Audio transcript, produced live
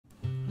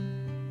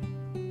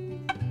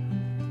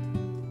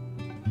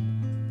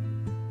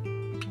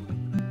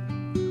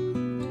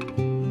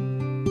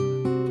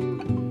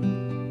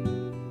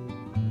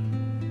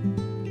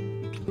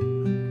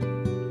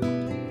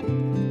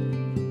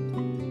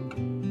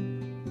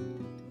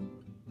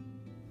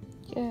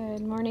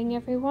morning,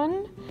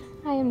 everyone.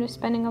 I am just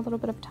spending a little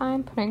bit of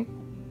time putting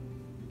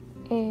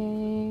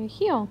a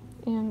heel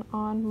in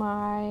on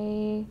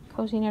my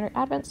Cozy Knitter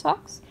Advent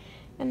socks,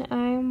 and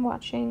I'm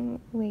watching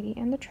Lady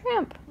and the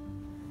Tramp.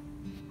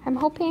 I'm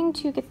hoping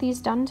to get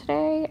these done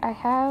today. I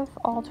have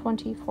all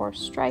 24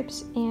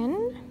 stripes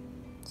in,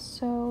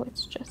 so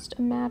it's just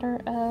a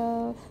matter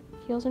of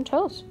heels and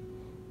toes.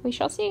 We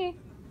shall see.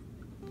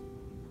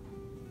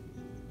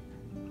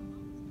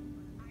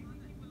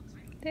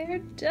 They're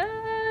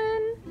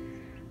done!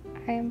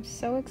 I am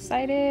so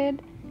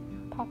excited.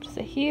 Popped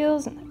the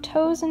heels and the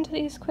toes into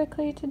these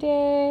quickly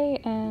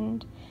today,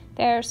 and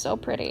they're so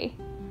pretty.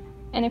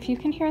 And if you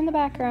can hear in the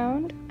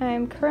background,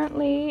 I'm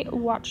currently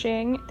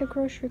watching the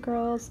Grocery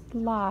Girls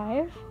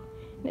live,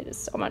 and it is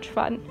so much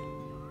fun.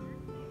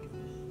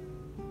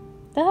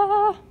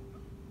 Ah!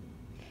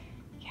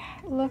 Yeah,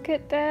 look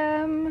at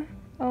them.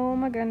 Oh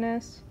my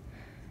goodness.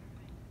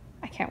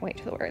 I can't wait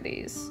to wear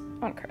these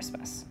on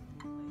Christmas.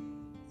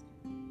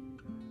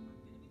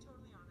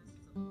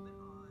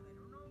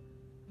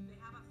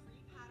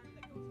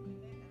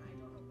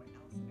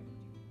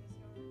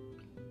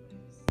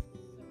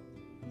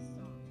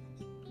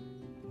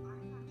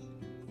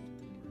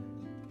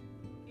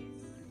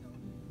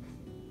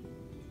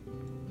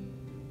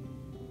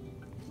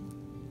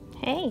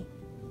 Hey,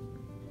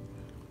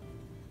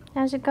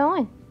 how's it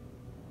going?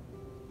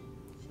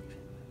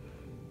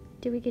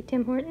 Did we get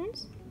Tim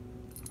Hortons?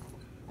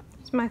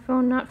 Is my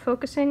phone not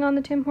focusing on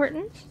the Tim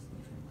Hortons?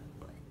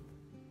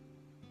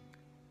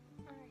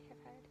 I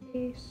have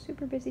had a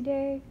super busy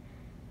day.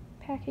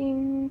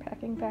 Packing,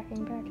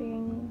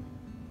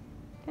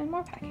 and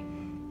more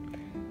packing.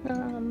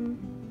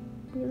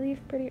 We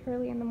leave pretty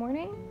early in the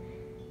morning,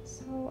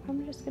 so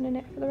I'm just gonna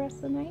knit for the rest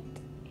of the night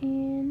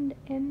and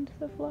end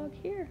the vlog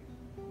here.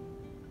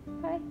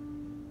 Bye.